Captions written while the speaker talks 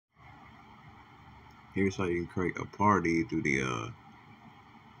Here's how you can create a party through the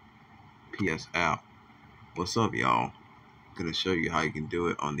PS app. What's up, y'all? I'm gonna show you how you can do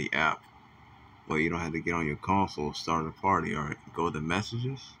it on the app. Well, you don't have to get on your console, start a party. All right, go to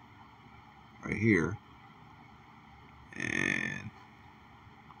messages right here, and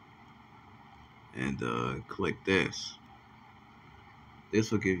click this.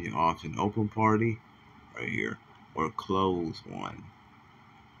 This will give you an option: open party right here or close one.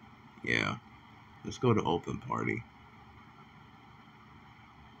 Yeah, let's go to open party.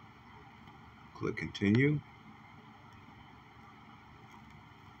 Click continue.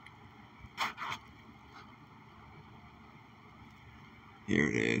 Here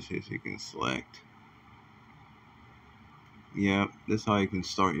it is. Here you can select. Yep, this is how you can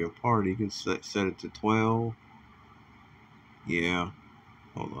start your party. You can set it to 12. Yeah,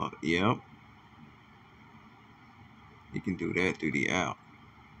 hold on. Yep, you can do that through the app.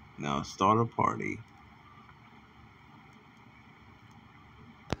 Now start a party.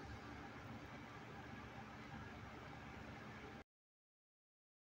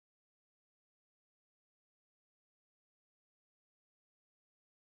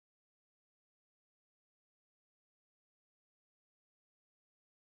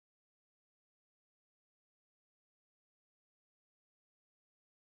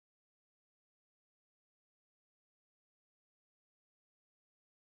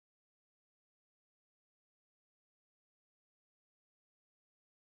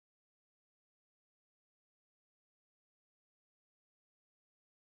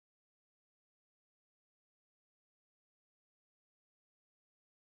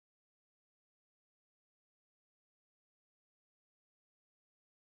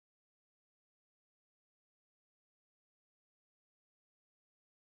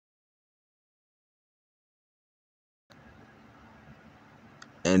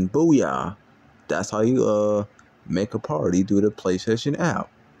 And booyah, that's how you make a party through the PlayStation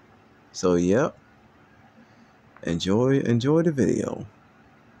app. So yep, enjoy the video.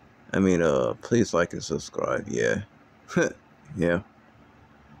 I mean please like and subscribe, yeah. Yeah.